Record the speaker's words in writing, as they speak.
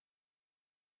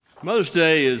Mother's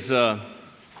Day is an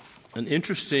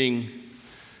interesting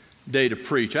day to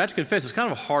preach. I have to confess, it's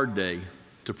kind of a hard day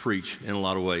to preach in a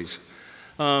lot of ways.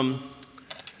 And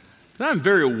I'm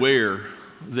very aware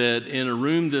that in a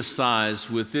room this size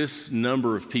with this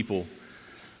number of people,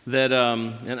 that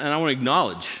and I want to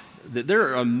acknowledge that there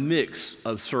are a mix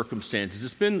of circumstances.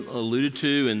 It's been alluded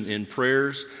to in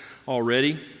prayers already.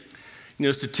 You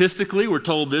know, statistically, we're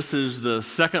told this is the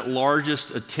second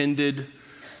largest attended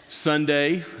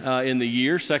Sunday in the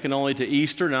year, second only to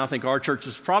Easter. Now, I think our church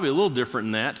is probably a little different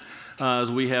in that,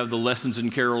 as we have the Lessons and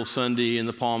Carols Sunday and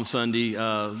the Palm Sunday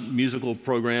musical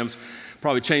programs.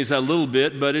 Probably changed that a little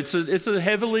bit, but it's a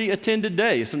heavily attended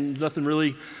day. Nothing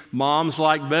really moms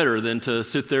like better than to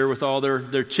sit there with all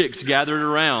their chicks gathered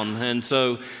around. And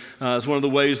so it's one of the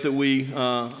ways that we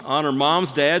honor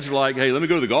moms. Dads are like, hey, let me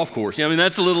go to the golf course. I mean,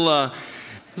 that's a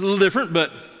little different,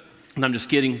 but I'm just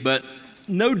kidding. But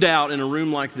no doubt in a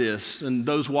room like this, and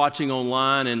those watching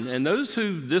online, and those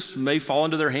who this may fall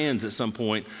into their hands at some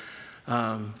point,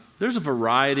 there's a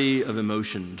variety of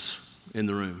emotions in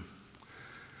the room.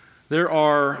 There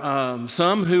are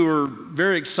some who are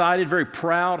very excited, very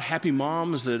proud, happy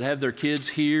moms that have their kids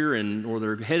here, or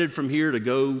they're headed from here to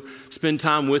go spend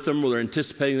time with them, or they're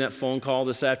anticipating that phone call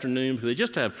this afternoon because they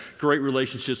just have great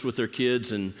relationships with their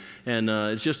kids, and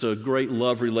it's just a great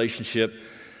love relationship.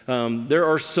 There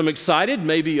are some excited,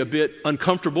 maybe a bit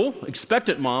uncomfortable,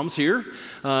 expectant moms here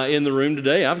in the room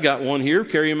today. I've got one here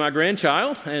carrying my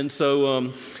grandchild, and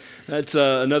so that's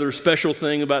another special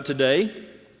thing about today.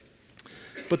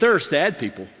 But there are sad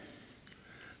people.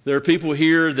 There are people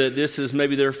here that this is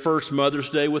maybe their first Mother's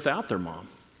Day without their mom.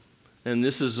 And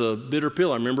this is a bitter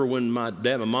pill. I remember when my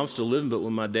mom's still living, but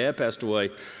when my dad passed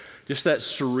away, just that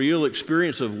surreal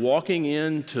experience of walking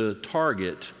into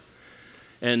Target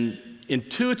and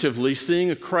intuitively seeing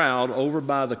a crowd over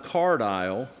by the card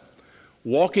aisle,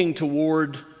 walking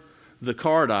toward the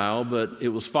card aisle, but it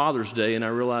was Father's Day, and I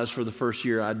realized for the first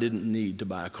year I didn't need to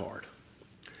buy a card.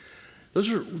 Those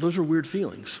are weird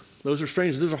feelings. Those are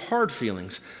strange. Those are hard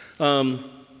feelings.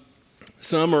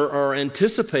 Some are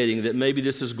anticipating that maybe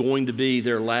this is going to be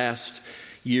their last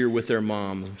year with their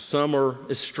mom. Some are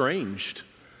estranged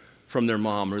from their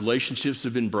mom. Relationships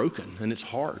have been broken, and it's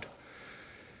hard.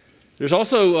 There's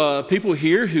also people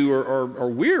here who are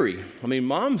weary. I mean,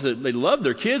 moms, they love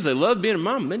their kids. They love being a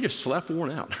mom. They just slap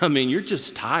worn out. I mean, you're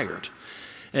just tired.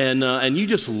 And you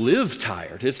just live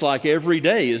tired. It's like every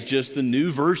day is just the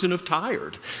new version of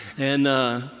tired. And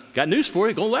got news for you,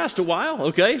 it's going to last a while,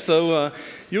 okay? So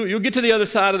you'll get to the other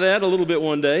side of that a little bit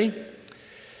one day.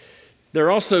 There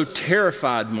are also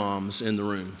terrified moms in the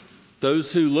room.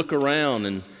 Those who look around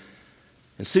and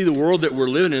see the world that we're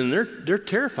living in, they're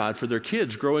terrified for their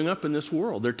kids growing up in this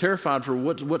world. They're terrified for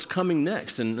what's coming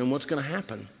next and what's going to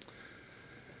happen.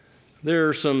 There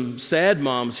are some sad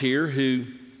moms here who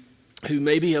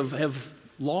maybe have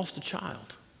lost a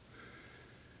child.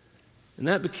 And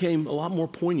that became a lot more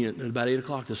poignant at about 8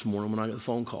 o'clock this morning when I got the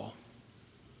phone call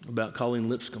about Colleen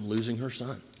Lipscomb losing her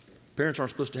son. Parents aren't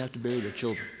supposed to have to bury their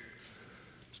children.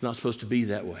 It's not supposed to be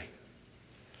that way.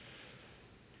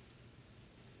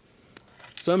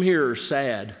 Some here are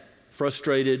sad,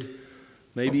 frustrated,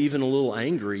 maybe even a little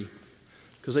angry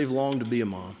because they've longed to be a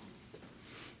mom.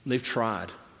 They've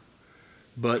tried,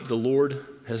 but the Lord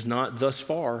has not thus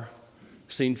far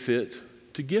seen fit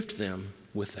to gift them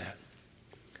with that.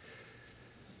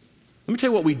 Let me tell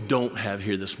you what we don't have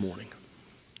here this morning.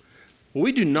 What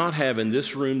we do not have in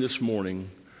this room this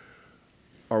morning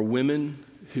are women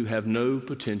who have no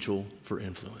potential for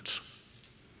influence,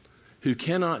 who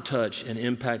cannot touch and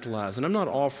impact lives. And I'm not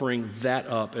offering that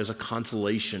up as a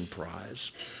consolation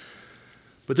prize.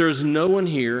 But there is no one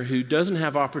here who doesn't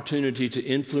have opportunity to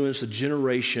influence a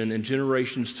generation and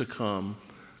generations to come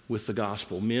with the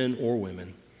gospel, men or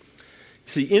women.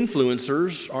 See,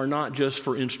 influencers are not just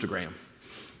for Instagram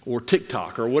or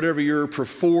TikTok or whatever your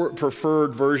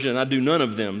preferred version. I do none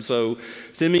of them, so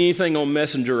send me anything on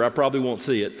Messenger. I probably won't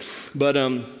see it. But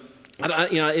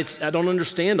I don't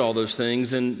understand all those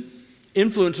things. And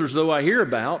influencers, though, I hear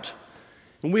about,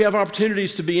 and we have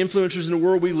opportunities to be influencers in the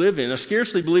world we live in. I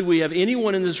scarcely believe we have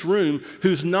anyone in this room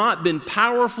who's not been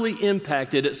powerfully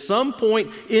impacted at some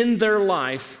point in their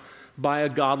life by a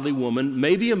godly woman,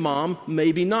 maybe a mom,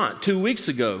 maybe not. 2 weeks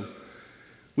ago,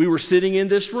 we were sitting in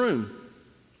this room,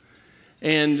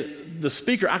 and the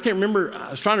speaker, I can't remember, I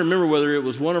was trying to remember whether it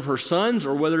was one of her sons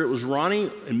or whether it was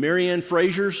Ronnie and Marianne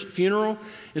Fraser's funeral,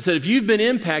 and said, if you've been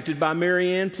impacted by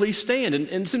Marianne, please stand.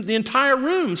 And the entire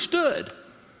room stood.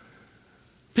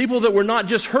 People that were not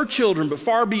just her children, but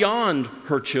far beyond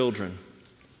her children.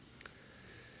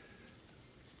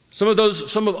 Some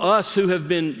of us who have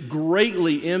been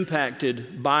greatly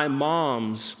impacted by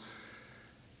moms,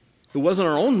 it wasn't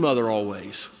our own mother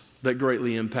always that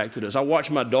greatly impacted us. I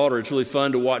watch my daughter. It's really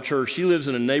fun to watch her. She lives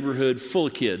in a neighborhood full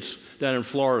of kids down in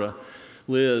Florida,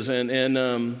 Liz, and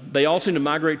they all seem to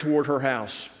migrate toward her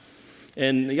house.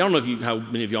 And I don't know how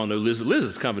many of y'all know Liz, but Liz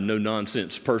is kind of a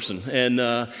no-nonsense person. And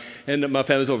my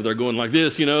family's over there going like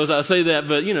this, as I say that.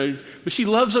 But, but she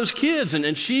loves those kids,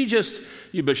 and she just,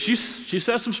 but she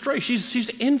sets them straight. She's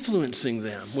influencing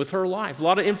them with her life. A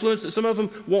lot of influence that some of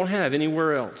them won't have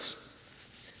anywhere else.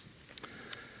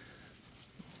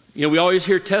 We always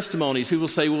hear testimonies. People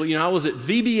say, well, I was at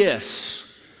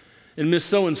VBS and Miss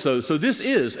So-and-so. So this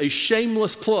is a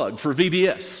shameless plug for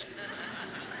VBS.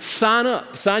 Sign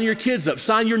up. Sign your kids up.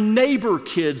 Sign your neighbor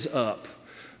kids up.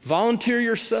 Volunteer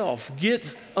yourself.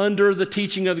 Get under the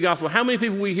teaching of the gospel. How many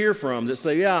people we hear from that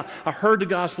say, yeah, I heard the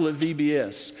gospel at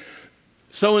VBS.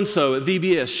 So-and-so at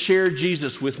VBS shared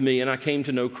Jesus with me and I came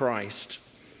to know Christ.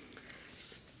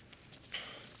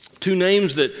 Two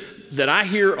names that I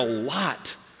hear a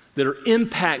lot that are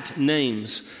impact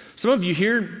names. Some of you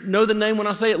here know the name when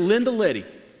I say it, Linda Leddy.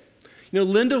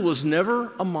 Linda was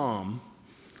never a mom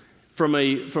from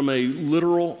a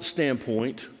literal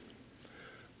standpoint,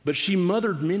 but she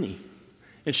mothered many.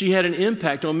 And she had an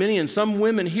impact on many, and some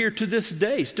women here to this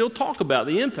day still talk about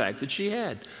the impact that she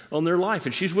had on their life,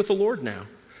 and she's with the Lord now.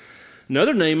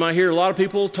 Another name I hear a lot of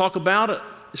people talk about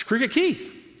is Cricket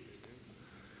Keith.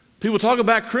 People talk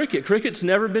about Cricket. Cricket's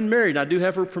never been married. I do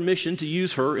have her permission to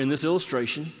use her in this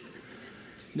illustration.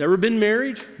 Never been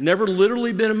married, never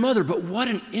literally been a mother, but what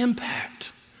an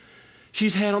impact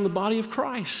she's had on the body of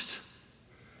Christ.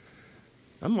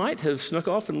 I might have snuck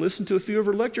off and listened to a few of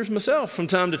her lectures myself from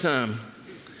time to time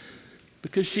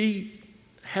because she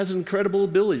has an incredible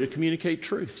ability to communicate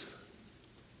truth.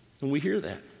 And we hear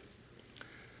that.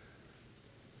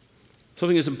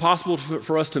 Something that's impossible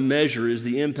for us to measure is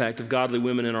the impact of godly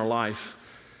women in our life.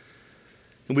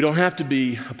 And we don't have to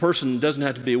be, a person doesn't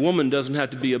have to be, a woman doesn't have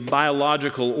to be a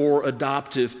biological or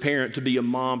adoptive parent to be a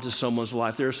mom to someone's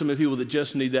life. There are so many people that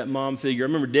just need that mom figure. I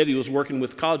remember Debbie was working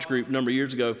with a college group a number of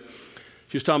years ago.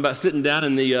 She was talking about sitting down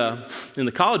in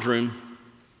the college room,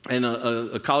 and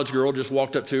a college girl just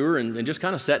walked up to her and just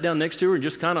kind of sat down next to her and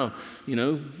just kind of,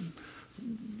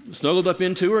 snuggled up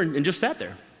into her and just sat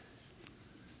there.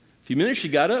 A few minutes she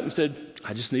got up and said,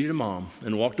 I just needed a mom,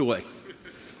 and walked away.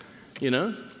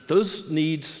 Those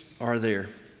needs are there.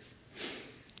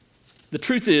 The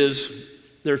truth is,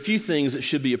 there are few things that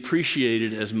should be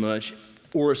appreciated as much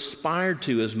or aspired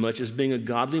to as much as being a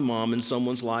godly mom in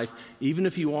someone's life, even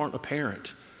if you aren't a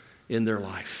parent in their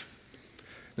life.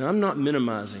 Now, I'm not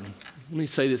minimizing. Let me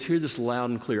say this, hear this loud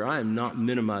and clear. I am not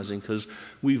minimizing because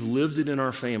we've lived it in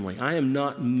our family. I am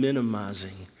not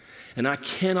minimizing. And I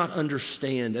cannot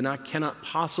understand and I cannot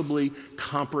possibly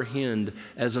comprehend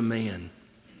as a man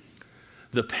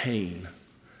the pain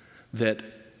that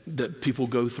people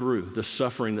go through, the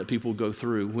suffering that people go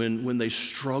through when they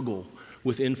struggle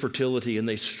with infertility and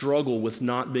they struggle with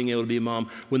not being able to be a mom,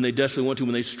 when they desperately want to,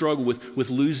 when they struggle with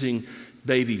losing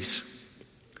babies.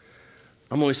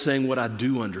 I'm only saying what I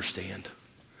do understand.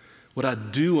 What I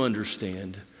do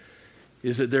understand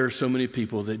is that there are so many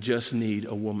people that just need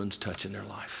a woman's touch in their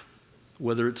life.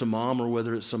 Whether it's a mom or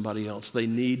whether it's somebody else, they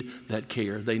need that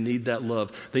care. They need that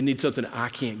love. They need something I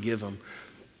can't give them.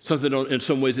 Something in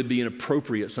some ways that'd be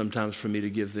inappropriate sometimes for me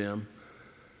to give them.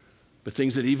 But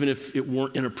things that even if it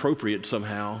weren't inappropriate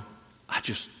somehow, I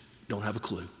just don't have a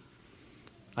clue.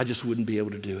 I just wouldn't be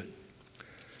able to do it.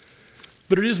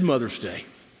 But it is Mother's Day.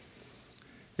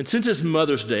 And since it's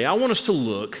Mother's Day, I want us to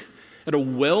look at a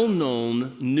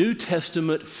well-known New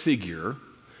Testament figure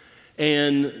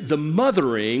and the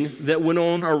mothering that went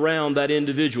on around that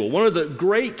individual. One of the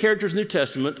great characters in the New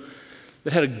Testament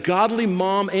that had a godly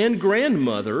mom and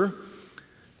grandmother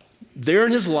there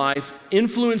in his life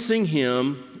influencing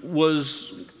him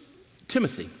was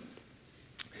Timothy.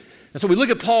 And so we look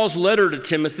at Paul's letter to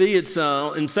Timothy. It's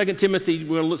in 2 Timothy,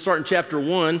 we're going to start in chapter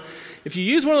 1. If you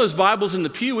use one of those Bibles in the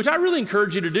pew, which I really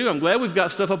encourage you to do, I'm glad we've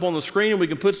got stuff up on the screen and we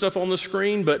can put stuff on the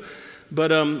screen, but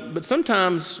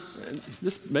sometimes,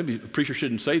 this maybe a preacher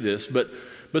shouldn't say this, but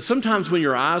sometimes when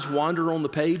your eyes wander on the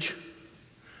page,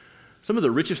 some of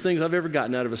the richest things I've ever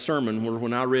gotten out of a sermon were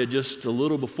when I read just a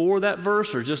little before that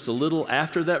verse or just a little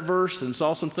after that verse and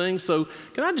saw some things. So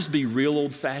can I just be real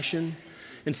old-fashioned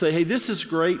and say, hey, this is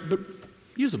great, but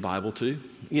use a Bible too,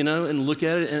 and look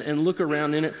at it and look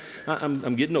around in it.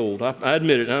 I'm getting old. I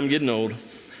admit it. I'm getting old.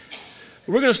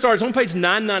 We're going to start. It's on page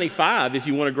 995 if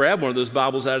you want to grab one of those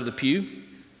Bibles out of the pew.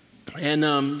 And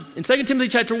in 2 Timothy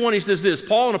chapter 1, he says this,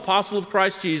 Paul, an apostle of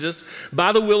Christ Jesus,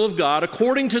 by the will of God,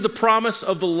 according to the promise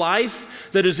of the life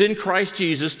that is in Christ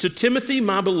Jesus, to Timothy,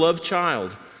 my beloved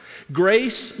child,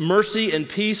 grace, mercy, and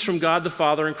peace from God the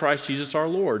Father and Christ Jesus our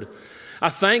Lord. I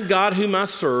thank God whom I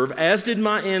serve, as did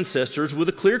my ancestors, with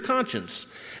a clear conscience,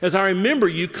 as I remember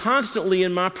you constantly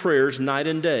in my prayers night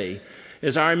and day.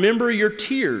 As I remember your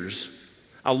tears,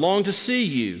 I long to see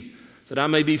you, that I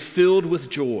may be filled with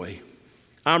joy.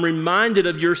 I'm reminded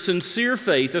of your sincere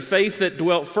faith, a faith that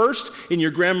dwelt first in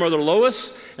your grandmother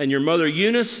Lois and your mother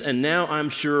Eunice, and now I'm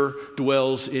sure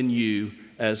dwells in you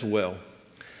as well.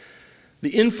 The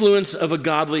influence of a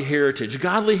godly heritage.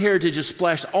 Godly heritage is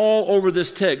splashed all over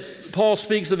this text. Paul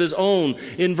speaks of his own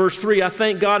in verse 3. I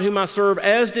thank God whom I serve,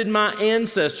 as did my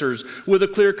ancestors, with a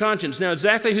clear conscience. Now,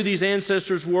 exactly who these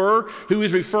ancestors were, who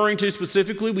he's referring to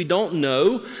specifically, we don't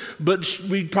know. But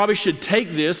we probably should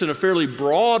take this in a fairly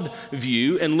broad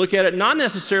view and look at it not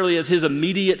necessarily as his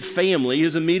immediate family,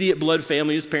 his immediate blood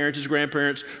family, his parents, his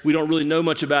grandparents. We don't really know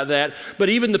much about that. But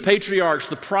even the patriarchs,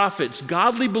 the prophets,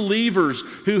 godly believers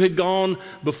who had gone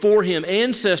before him,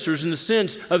 ancestors in the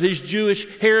sense of his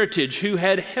Jewish heritage, who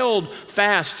had held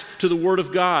fast to the Word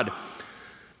of God.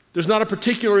 There's not a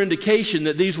particular indication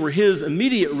that these were his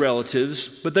immediate relatives,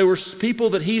 but they were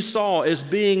people that he saw as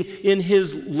being in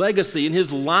his legacy, in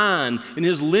his line, in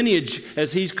his lineage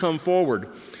as he's come forward.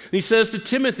 And he says to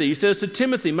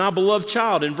Timothy, my beloved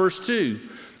child, in verse 2.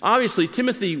 Obviously,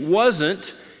 Timothy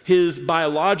wasn't his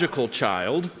biological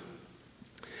child.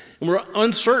 And we're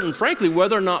uncertain, frankly,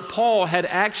 whether or not Paul had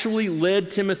actually led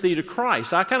Timothy to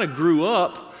Christ. I kind of grew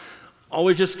up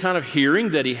always just kind of hearing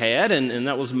that he had, and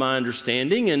that was my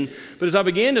understanding. But as I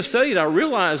began to study it, I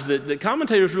realized that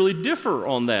commentators really differ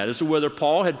on that as to whether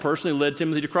Paul had personally led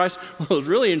Timothy to Christ. What was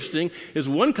really interesting is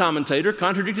one commentator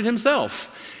contradicted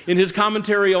himself. In his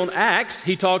commentary on Acts,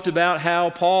 he talked about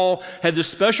how Paul had this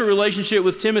special relationship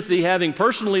with Timothy, having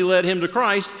personally led him to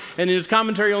Christ. And in his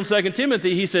commentary on 2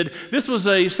 Timothy, he said this was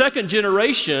a second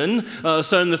generation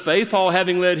son in the faith, Paul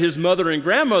having led his mother and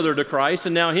grandmother to Christ,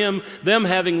 and now them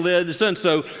having led the son.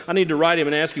 So I need to write him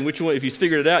and ask him which one, if he's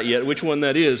figured it out yet, which one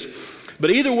that is.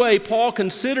 But either way, Paul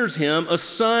considers him a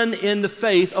son in the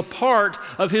faith, a part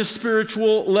of his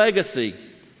spiritual legacy.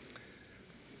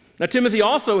 Now, Timothy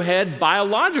also had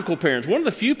biological parents. One of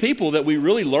the few people that we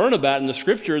really learn about in the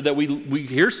Scripture that we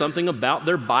hear something about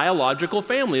their biological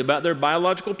family, about their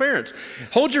biological parents.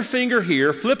 Hold your finger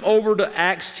here, flip over to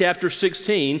Acts chapter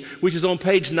 16, which is on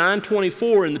page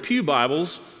 924 in the Pew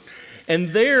Bibles. And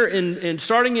there,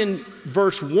 starting in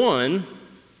verse 1,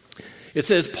 it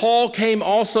says, Paul came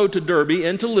also to Derbe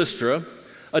and to Lystra.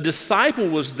 A disciple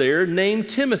was there named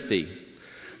Timothy,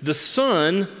 the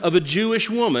son of a Jewish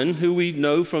woman who we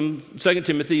know from 2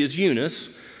 Timothy as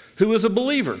Eunice, who was a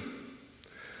believer.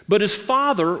 But his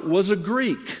father was a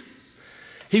Greek.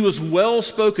 He was well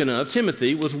spoken of,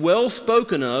 Timothy was well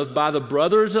spoken of by the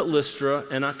brothers at Lystra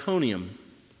and Iconium.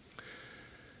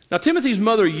 Now, Timothy's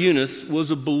mother Eunice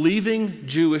was a believing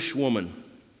Jewish woman.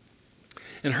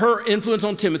 And her influence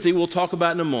on Timothy we'll talk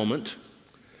about in a moment.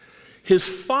 His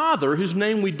father, whose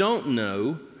name we don't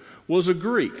know, was a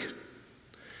Greek.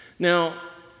 Now,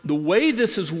 the way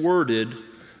this is worded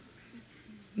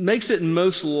makes it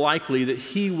most likely that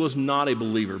he was not a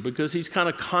believer because he's kind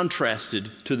of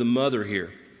contrasted to the mother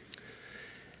here.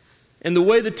 And the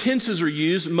way the tenses are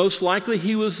used, most likely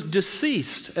he was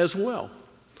deceased as well.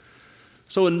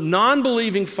 So a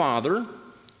non-believing father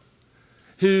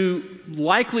who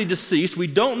likely deceased, we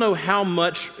don't know how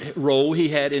much role he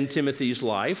had in Timothy's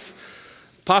life,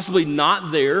 possibly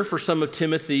not there for some of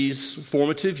Timothy's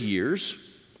formative years.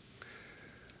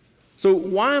 So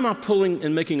why am I pulling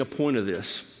and making a point of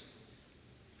this?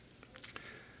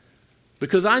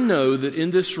 Because I know that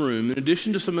in this room, in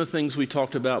addition to some of the things we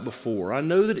talked about before, I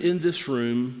know that in this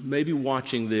room, maybe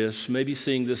watching this, maybe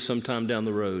seeing this sometime down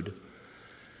the road,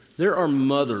 there are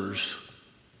mothers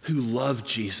who love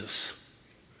Jesus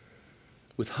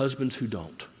with husbands who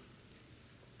don't.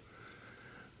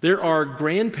 There are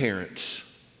grandparents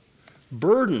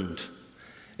burdened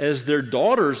as their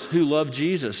daughters who love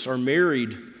Jesus are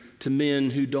married to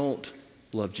men who don't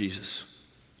love Jesus.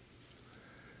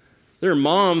 There are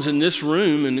moms in this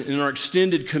room and in our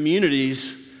extended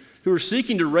communities who are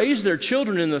seeking to raise their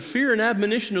children in the fear and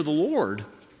admonition of the Lord,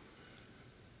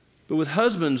 but with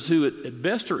husbands who at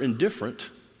best are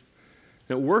indifferent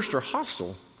and at worst are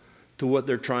hostile to what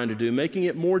they're trying to do, making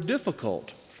it more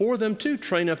difficult for them to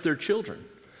train up their children.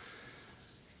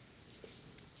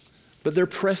 But they're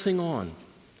pressing on.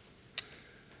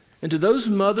 And to those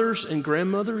mothers and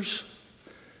grandmothers,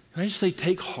 can I just say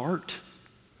take heart?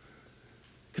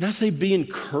 Can I say be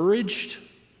encouraged?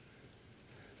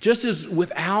 Just as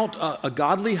without a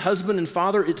godly husband and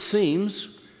father, it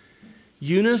seems,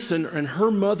 Eunice and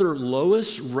her mother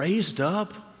Lois raised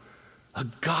up a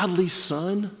godly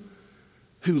son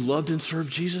who loved and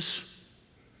served Jesus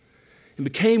and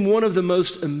became one of the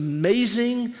most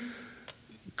amazing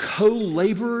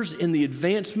co-laborers in the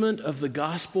advancement of the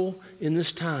gospel in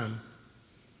this time.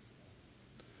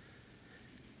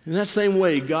 In that same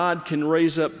way, God can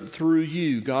raise up through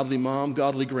you, godly mom,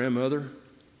 godly grandmother,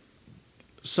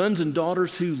 sons and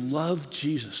daughters who love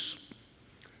Jesus,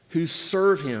 who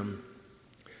serve him,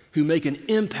 who make an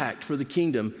impact for the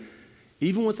kingdom,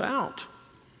 even without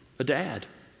a dad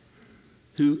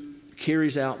who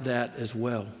carries out that as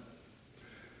well.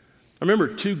 I remember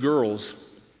two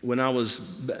girls when I was,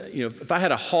 if I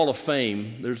had a hall of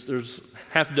fame, there's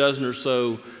half a dozen or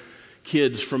so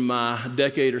kids from my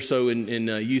decade or so in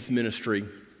youth ministry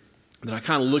that I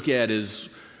kind of look at as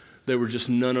they were just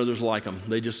none others like them.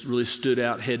 They just really stood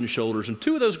out head and shoulders. And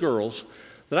two of those girls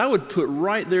that I would put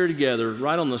right there together,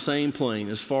 right on the same plane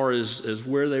as far as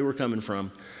where they were coming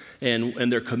from,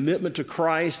 and their commitment to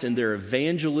Christ and their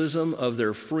evangelism of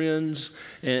their friends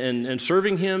and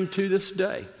serving him to this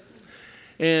day.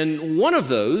 And one of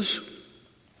those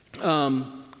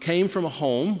came from a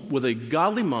home with a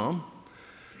godly mom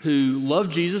who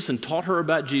loved Jesus and taught her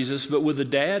about Jesus, but with a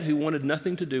dad who wanted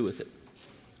nothing to do with it.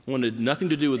 Wanted nothing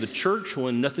to do with the church,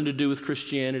 wanted nothing to do with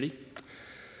Christianity.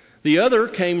 The other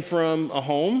came from a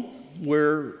home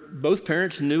where both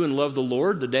parents knew and loved the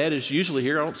Lord. The dad is usually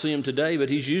here. I don't see him today, but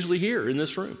he's usually here in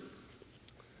this room.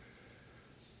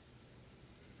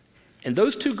 And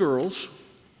those two girls,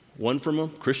 one from a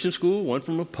Christian school, one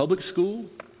from a public school,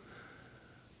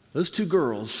 those two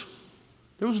girls,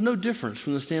 there was no difference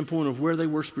from the standpoint of where they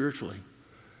were spiritually.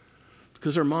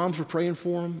 Because their moms were praying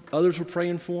for them, others were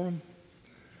praying for them.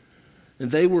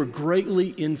 And they were greatly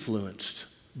influenced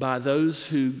by those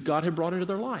who God had brought into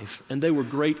their life. And they were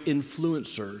great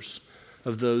influencers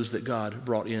of those that God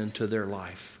brought into their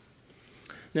life.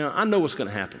 Now, I know what's going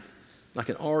to happen. I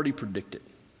can already predict it.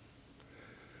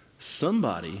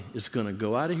 Somebody is going to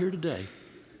go out of here today,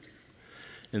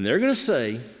 and they're going to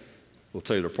say, well,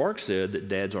 Taylor Park said that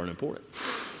dads aren't important.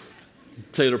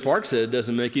 Taylor Park said it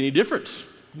doesn't make any difference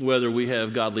whether we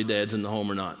have godly dads in the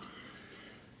home or not.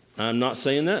 I'm not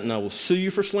saying that, and I will sue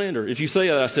you for slander if you say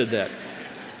that I said that.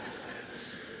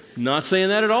 Not saying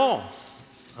that at all.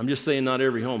 I'm just saying not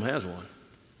every home has one.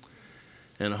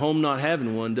 And a home not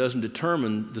having one doesn't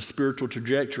determine the spiritual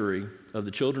trajectory of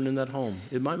the children in that home.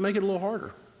 It might make it a little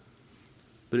harder,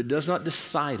 but it does not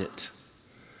decide it.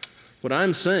 What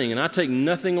I'm saying, and I take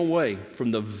nothing away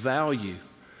from the value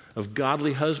of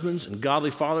godly husbands and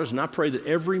godly fathers, and I pray that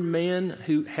every man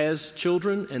who has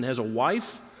children and has a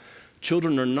wife,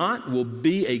 children or not, will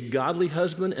be a godly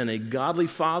husband and a godly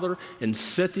father and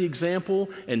set the example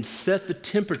and set the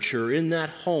temperature in that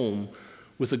home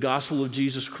with the gospel of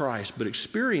Jesus Christ. But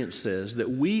experience says that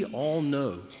we all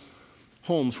know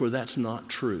homes where that's not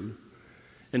true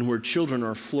and where children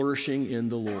are flourishing in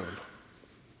the Lord.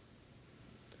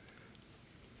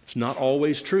 It's not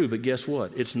always true, but guess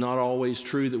what? It's not always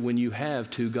true that when you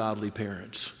have two godly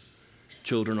parents,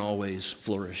 children always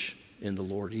flourish in the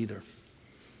Lord either.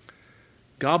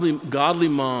 Godly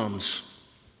moms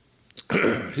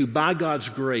who by God's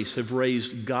grace have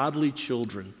raised godly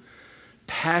children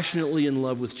passionately in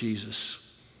love with Jesus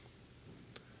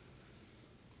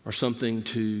are something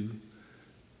to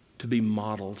be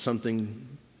modeled,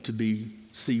 something to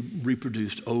see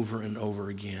reproduced over and over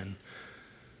again.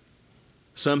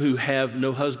 Some who have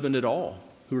no husband at all,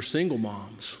 who are single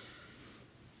moms,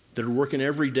 that are working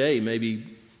every day maybe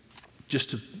just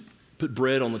to put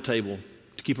bread on the table,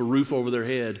 to keep a roof over their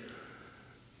head,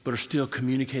 but are still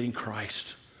communicating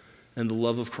Christ and the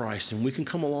love of Christ. And we can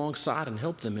come alongside and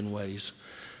help them in ways.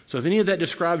 So if any of that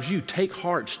describes you, take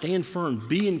heart, stand firm,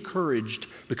 be encouraged,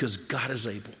 because God is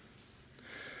able.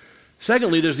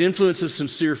 Secondly, there's the influence of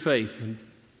sincere faith. And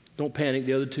don't panic,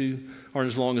 the other two aren't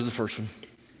as long as the first one.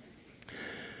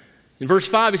 In verse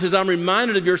 5, he says, I'm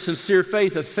reminded of your sincere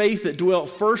faith, a faith that dwelt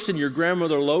first in your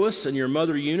grandmother Lois and your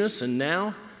mother Eunice, and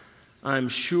now I'm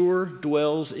sure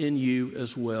dwells in you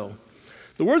as well.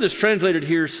 The word that's translated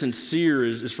here, sincere,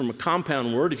 is from a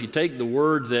compound word. If you take the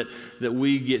word that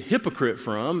we get hypocrite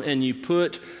from and you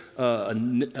put a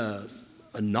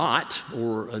not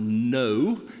or a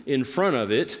no in front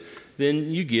of it, then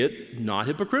you get not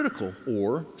hypocritical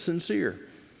or sincere.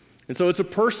 And so it's a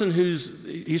person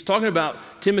he's talking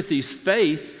about Timothy's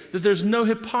faith, that there's no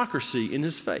hypocrisy in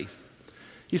his faith.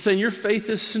 He's saying your faith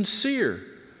is sincere,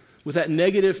 with that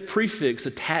negative prefix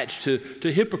attached to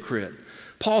hypocrite.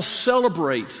 Paul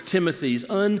celebrates Timothy's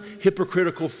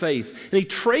unhypocritical faith, and he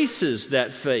traces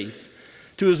that faith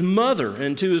to his mother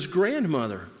and to his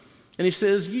grandmother. And he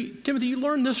says, Timothy, you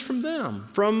learned this from them.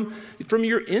 From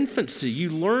your infancy, you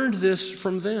learned this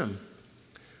from them.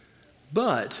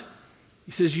 But,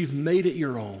 he says, you've made it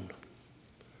your own.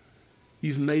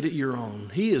 You've made it your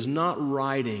own. He is not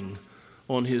riding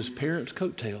on his parents'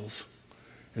 coattails,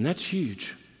 and that's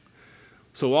huge.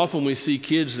 So often we see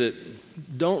kids that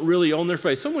don't really own their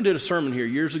faith. Someone did a sermon here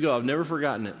years ago. I've never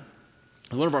forgotten it.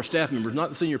 One of our staff members, not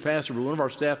the senior pastor, but one of our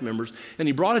staff members, and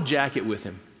he brought a jacket with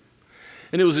him.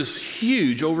 And it was this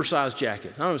huge, oversized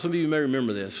jacket. I don't know, some of you may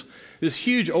remember this. This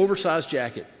huge, oversized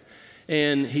jacket.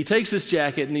 And he takes this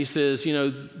jacket and he says,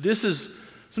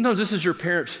 sometimes this is your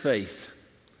parents' faith.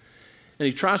 And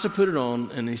he tries to put it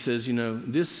on and he says,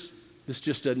 this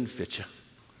just doesn't fit you.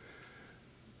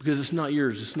 Because it's not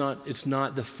yours. It's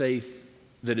not the faith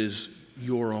that is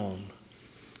your own.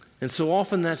 And so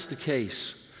often that's the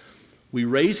case. We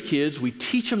raise kids, we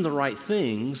teach them the right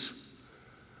things.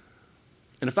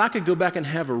 And if I could go back and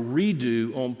have a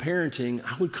redo on parenting,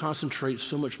 I would concentrate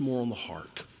so much more on the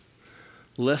heart.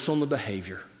 Less on the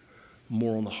behavior,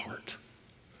 more on the heart.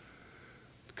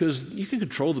 Because you can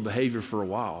control the behavior for a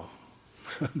while,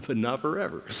 but not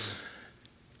forever.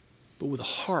 But with a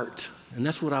heart, and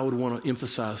that's what I would want to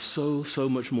emphasize so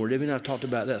much more. Debbie and I have talked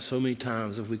about that so many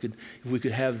times, if we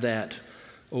could have that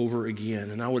over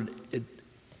again. And I would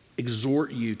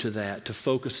exhort you to that, to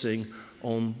focusing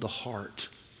on the heart.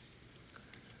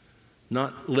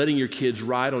 Not letting your kids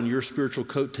ride on your spiritual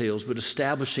coattails, but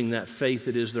establishing that faith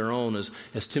that is their own,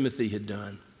 as Timothy had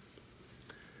done.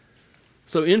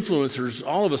 So influencers,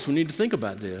 all of us, we need to think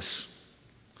about this.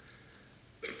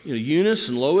 Eunice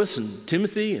and Lois and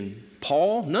Timothy and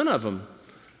Paul, none of them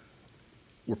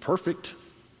were perfect.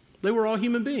 They were all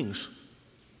human beings.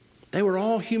 They were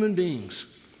all human beings.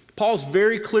 Paul's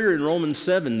very clear in Romans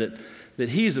 7 that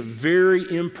he's a very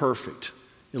imperfect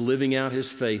in living out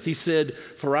his faith. He said,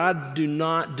 "For I do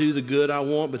not do the good I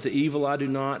want, but the evil I do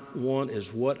not want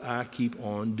is what I keep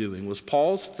on doing." Was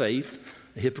Paul's faith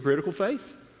a hypocritical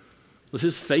faith? Was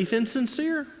his faith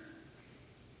insincere?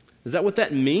 Is that what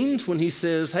that means when he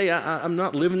says, hey, I'm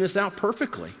not living this out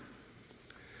perfectly?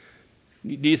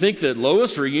 Do you think that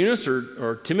Lois or Eunice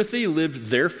or Timothy lived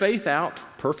their faith out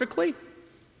perfectly?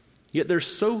 Yet they're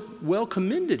so well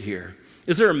commended here.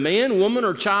 Is there a man, woman,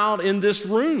 or child in this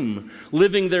room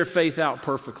living their faith out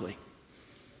perfectly?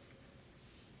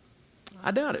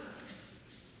 I doubt it.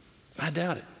 I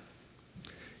doubt it.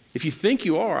 If you think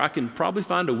you are, I can probably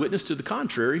find a witness to the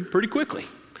contrary pretty quickly.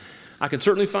 I can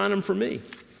certainly find them for me.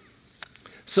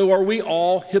 So are we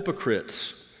all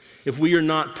hypocrites if we are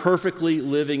not perfectly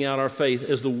living out our faith,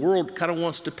 as the world kind of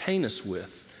wants to paint us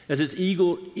with, as it's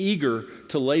eager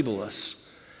to label us?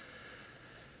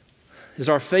 Is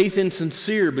our faith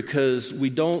insincere because we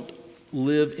don't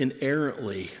live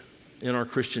inerrantly in our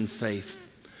Christian faith?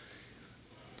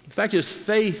 The fact is,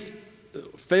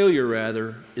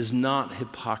 failure is not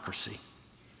hypocrisy.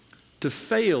 To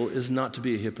fail is not to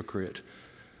be a hypocrite.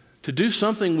 To do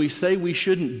something we say we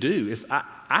shouldn't do. If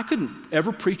I couldn't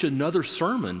ever preach another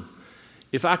sermon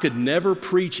if I could never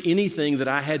preach anything that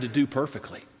I had to do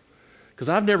perfectly. Because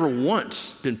I've never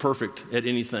once been perfect at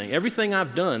anything. Everything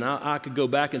I've done, I could go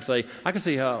back and say, I can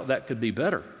see how that could be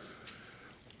better.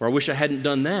 Or I wish I hadn't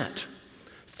done that.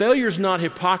 Failure is not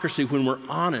hypocrisy when we're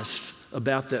honest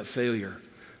about that failure.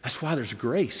 That's why there's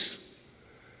grace.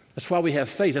 That's why we have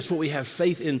faith. That's why we have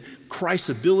faith in Christ's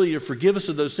ability to forgive us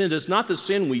of those sins. It's not the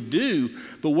sin we do,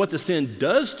 but what the sin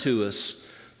does to us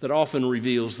that often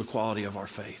reveals the quality of our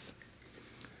faith.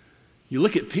 You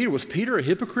look at Peter. Was Peter a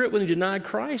hypocrite when he denied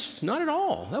Christ? Not at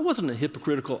all. That wasn't a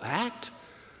hypocritical act.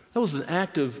 That was an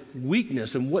act of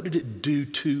weakness. And what did it do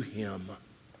to him?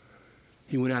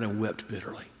 He went out and wept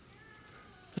bitterly.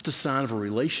 That's a sign of a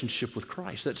relationship with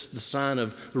Christ. That's the sign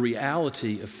of the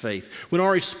reality of faith. When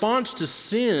our response to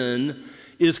sin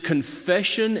is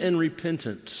confession and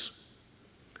repentance,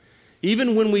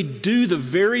 even when we do the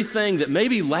very thing that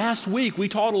maybe last week we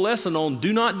taught a lesson on,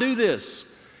 do not do this,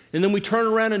 and then we turn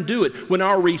around and do it, when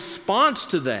our response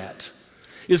to that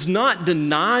is not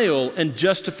denial and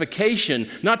justification,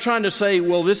 not trying to say,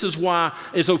 well, this is why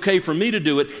it's okay for me to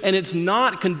do it, and it's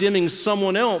not condemning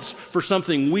someone else for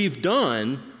something we've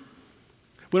done.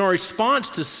 When our response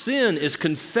to sin is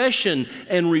confession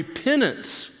and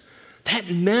repentance, that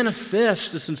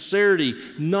manifests the sincerity,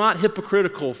 not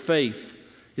hypocritical faith.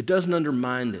 It doesn't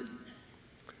undermine it.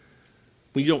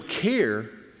 When you don't care,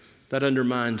 that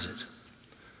undermines it.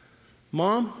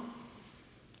 Mom,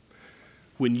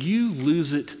 when you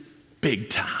lose it big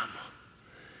time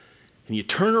and you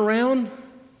turn around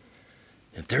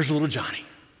And there's little Johnny.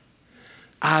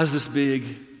 Eyes this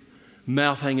big,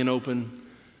 mouth hanging open.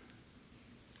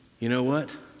 You know what?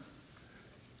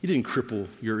 You didn't cripple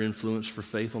your influence for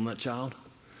faith on that child.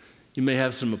 You may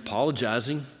have some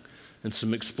apologizing and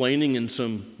some explaining and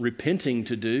some repenting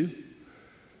to do,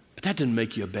 but that didn't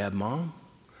make you a bad mom.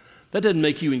 That doesn't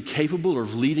make you incapable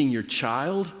of leading your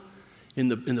child in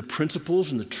the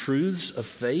principles and the truths of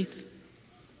faith.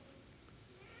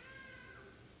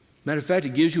 Matter of fact,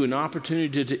 it gives you an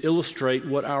opportunity to illustrate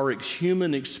what our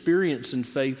human experience in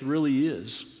faith really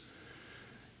is.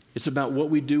 It's about what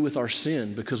we do with our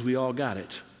sin, because we all got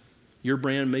it. Your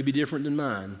brand may be different than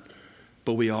mine,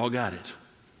 but we all got it.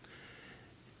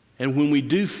 And when we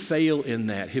do fail in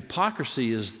that,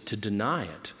 hypocrisy is to deny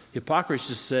it. Hypocrisy is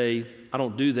to say, I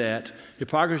don't do that.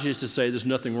 Hypocrisy is to say there's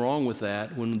nothing wrong with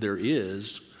that when there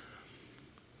is.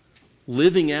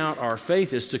 Living out our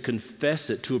faith is to confess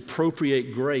it, to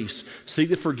appropriate grace, seek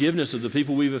the forgiveness of the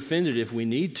people we've offended if we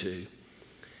need to.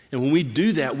 And when we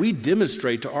do that, we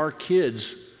demonstrate to our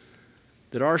kids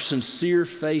that our sincere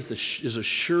faith is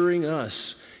assuring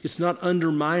us, it's not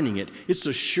undermining it, it's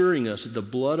assuring us that the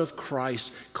blood of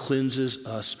Christ cleanses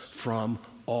us from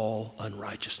all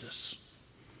unrighteousness,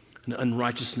 an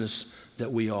unrighteousness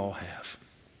that we all have.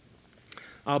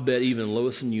 I'll bet even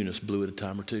Lois and Eunice blew it a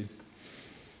time or two.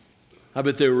 I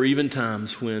bet there were even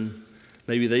times when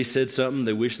maybe they said something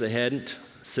they wish they hadn't,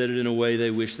 said it in a way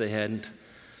they wish they hadn't.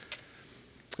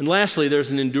 And lastly,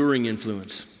 there's an enduring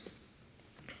influence.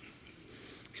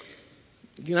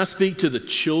 Can I speak to the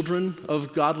children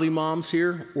of godly moms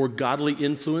here, or godly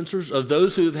influencers, of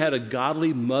those who have had a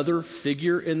godly mother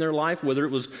figure in their life, whether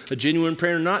it was a genuine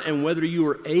parent or not, and whether you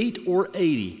were 8 or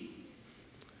 80?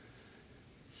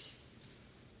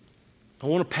 I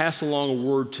want to pass along a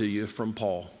word to you from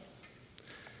Paul.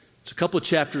 It's a couple of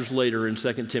chapters later in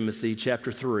 2 Timothy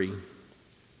chapter 3.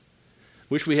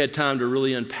 Wish we had time to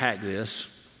really unpack this.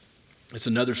 It's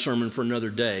another sermon for another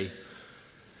day.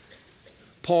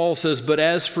 Paul says, but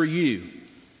as for you,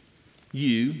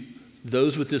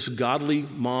 those with this godly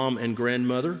mom and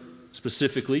grandmother,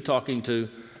 specifically talking to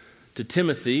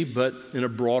Timothy, but in a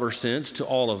broader sense to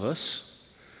all of us,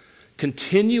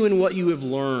 continue in what you have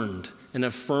learned and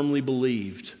have firmly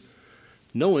believed,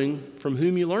 knowing from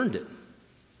whom you learned it,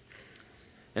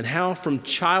 and how from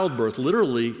childbirth,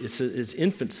 literally it's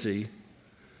infancy,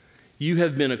 you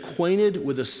have been acquainted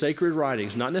with the sacred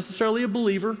writings, not necessarily a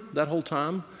believer that whole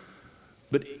time,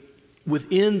 but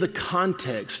within the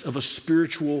context of a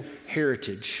spiritual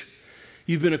heritage.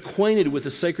 You've been acquainted with the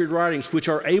sacred writings, which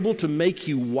are able to make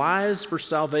you wise for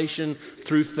salvation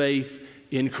through faith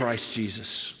in Christ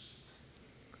Jesus.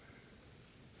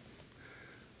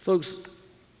 Folks,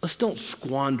 let's don't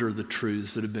squander the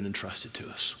truths that have been entrusted to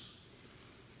us.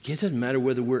 It doesn't matter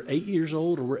whether we're 8 years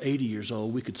old or we're 80 years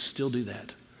old, we could still do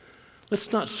that.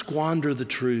 Let's not squander the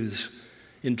truths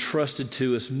entrusted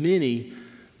to us, many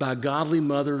by godly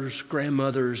mothers,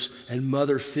 grandmothers, and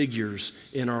mother figures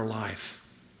in our life.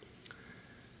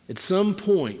 At some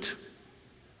point,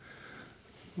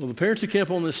 well, the parents who came up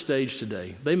on this stage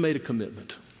today, they made a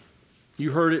commitment.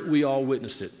 You heard it, we all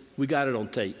witnessed it. We got it on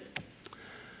tape.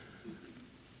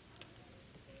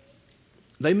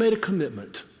 They made a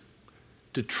commitment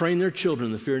to train their children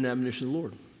in the fear and admonition of the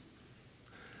Lord.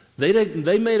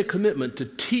 They made a commitment to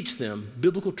teach them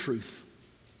biblical truth.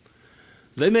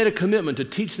 They made a commitment to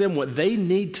teach them what they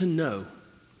need to know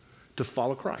to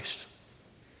follow Christ.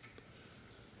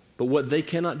 But what they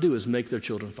cannot do is make their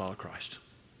children follow Christ.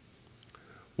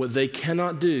 What they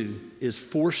cannot do is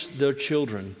force their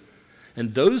children.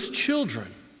 And those children,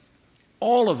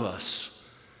 all of us,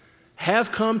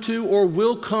 have come to or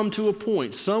will come to a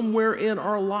point somewhere in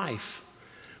our life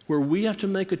where we have to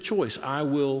make a choice. I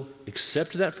will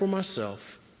accept that for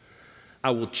myself.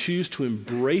 I will choose to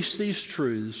embrace these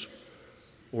truths,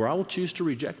 or I will choose to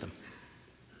reject them.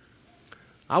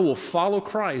 I will follow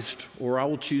Christ, or I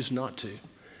will choose not to.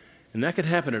 And that can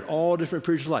happen at all different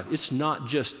periods of life. It's not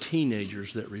just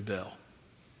teenagers that rebel.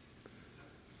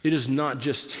 It is not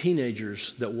just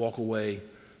teenagers that walk away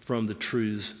from the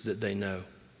truths that they know.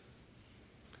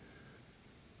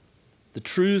 The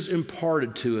truths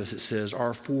imparted to us, it says,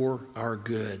 are for our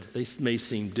good. They may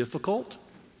seem difficult.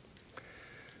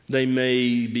 They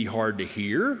may be hard to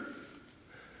hear.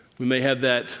 We may have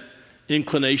that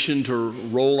inclination to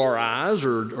roll our eyes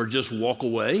or just walk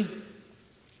away.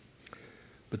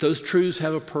 But those truths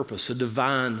have a purpose, a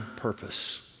divine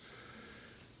purpose.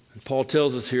 And Paul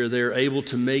tells us here they're able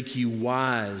to make you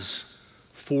wise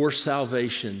for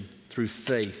salvation through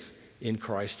faith in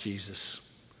Christ Jesus.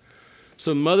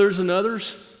 So mothers and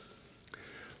others,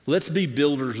 let's be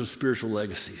builders of spiritual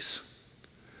legacies.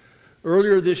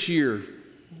 Earlier this year,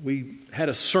 we had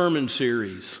a sermon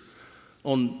series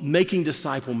on making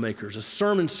disciple makers, a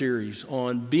sermon series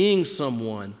on being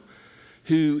someone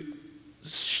who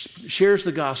shares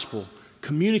the gospel,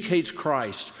 communicates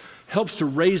Christ, helps to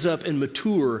raise up and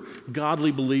mature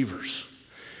godly believers.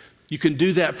 You can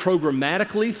do that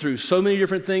programmatically through so many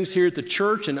different things here at the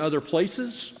church and other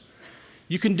places.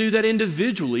 You can do that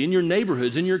individually in your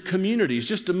neighborhoods, in your communities,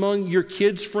 just among your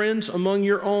kids' friends, among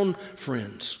your own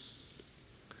friends.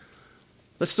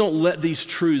 Let's don't let these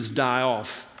truths die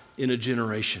off in a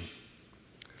generation.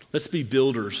 Let's be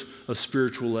builders of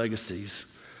spiritual legacies.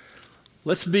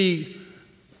 Let's be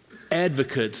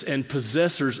advocates and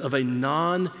possessors of a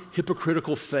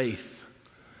non-hypocritical faith,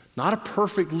 not a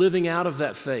perfect living out of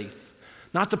that faith,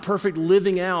 not the perfect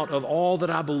living out of all that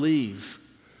I believe,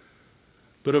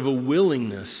 but of a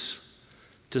willingness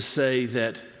to say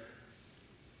that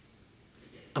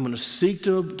I'm going to seek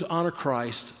to honor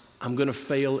Christ, I'm going to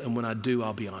fail, and when I do,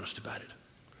 I'll be honest about it.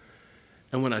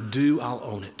 And when I do, I'll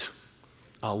own it.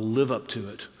 I'll live up to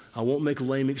it. I won't make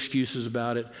lame excuses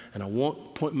about it, and I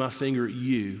won't point my finger at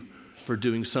you for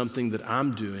doing something that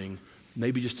I'm doing,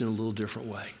 maybe just in a little different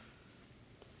way.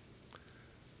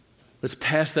 Let's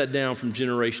pass that down from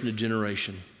generation to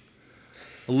generation.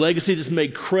 A legacy that's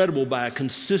made credible by a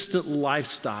consistent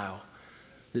lifestyle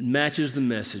that matches the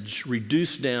message,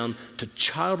 reduced down to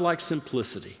childlike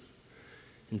simplicity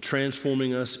and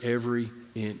transforming us every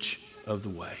inch of the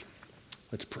way.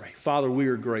 Let's pray. Father, we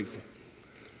are grateful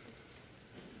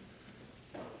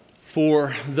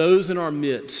for those in our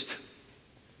midst,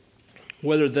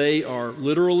 whether they are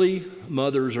literally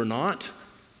mothers or not,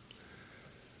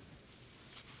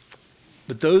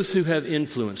 but those who have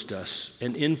influenced us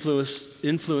and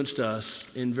influenced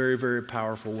us in very, very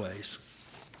powerful ways.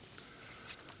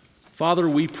 Father,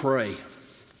 we pray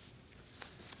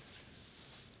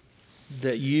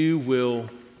that you will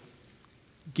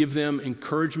give them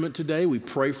encouragement today. We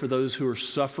pray for those who are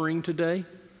suffering today.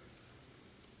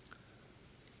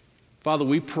 Father,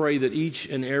 we pray that each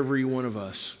and every one of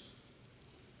us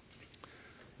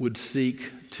would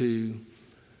seek to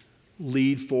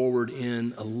lead forward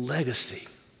in a legacy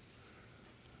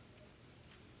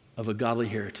of a godly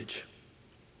heritage,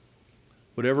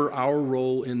 whatever our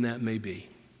role in that may be.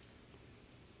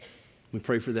 We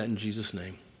pray for that in Jesus'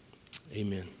 name.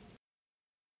 Amen.